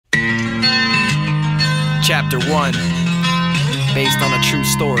Chapter 1, based on a true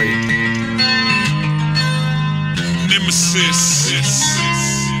story. Nemesis.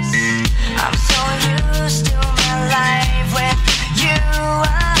 I'm so used to my life with you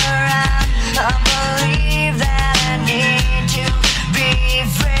around. I believe that I need to be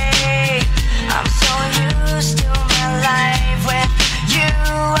free. I'm so used to my life with you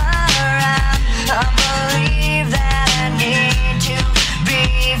around. I believe that I need to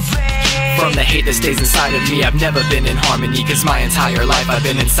be free. From the hate that stays inside of me, I've never been in harmony, cause my entire life I've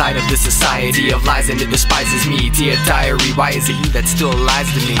been inside of this society of lies and it despises me. Dear diary, why is it you that still lies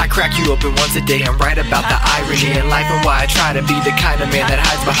to me? I crack you open once a day and write about the irony in life and why I try to be the kind of man that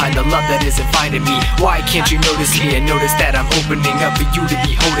hides behind the love that isn't finding me. Why can't you notice me and notice that I'm opening up for you to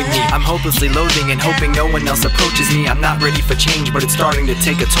be holding me? I'm hopelessly loathing and hoping no one else approaches me. I'm not ready for change, but it's starting to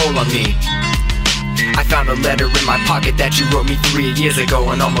take a toll on me. I found a letter in my pocket that you wrote me 3 years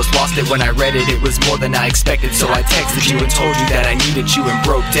ago and almost lost it when I read it. It was more than I expected, so I texted you and told you that I needed you and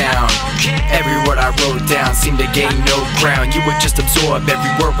broke down. Every word I wrote down seemed to gain no ground. You would just absorb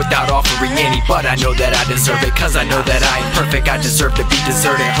every word without offering any. But I know that I deserve it, cause I know that I ain't perfect. I deserve to be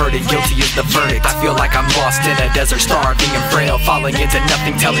deserted, hurt and guilty is the verdict. I feel like I'm lost in a desert, starving and frail, falling into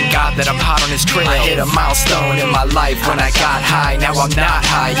nothing, telling God that I'm hot on his trail. I hit a milestone in my life when I got high. Now I'm not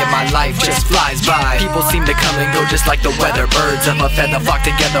high and my life just flies by. People seem to come and go just like the weather. Birds of a feather flock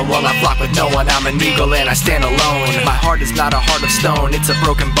together while I flock with no one. I'm an eagle and I stand alone. My heart is not a heart of stone, it's a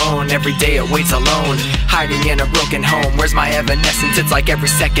broken bone. Every day it waits alone, hiding in a broken home. Where's my evanescence? It's like every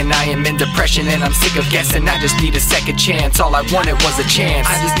second I am in depression and I'm sick of guessing. I just need a second chance, all I wanted was a chance.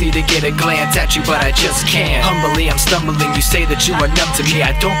 I just need to get a glance at you but I just can't. Humbly I'm stumbling, you say that you are numb to me.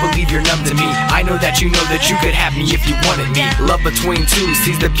 I don't believe you're numb to me. I know that you know that you could have me if you wanted me. Love between two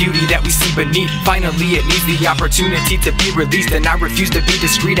sees the beauty that we see beneath. Finally it needs the opportunity to be released and I refuse to be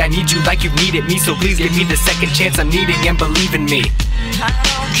discreet. I need you like you needed me, so please give me the second chance I'm needing and believe in me. I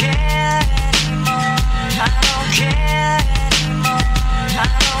don't care anymore. I don't care.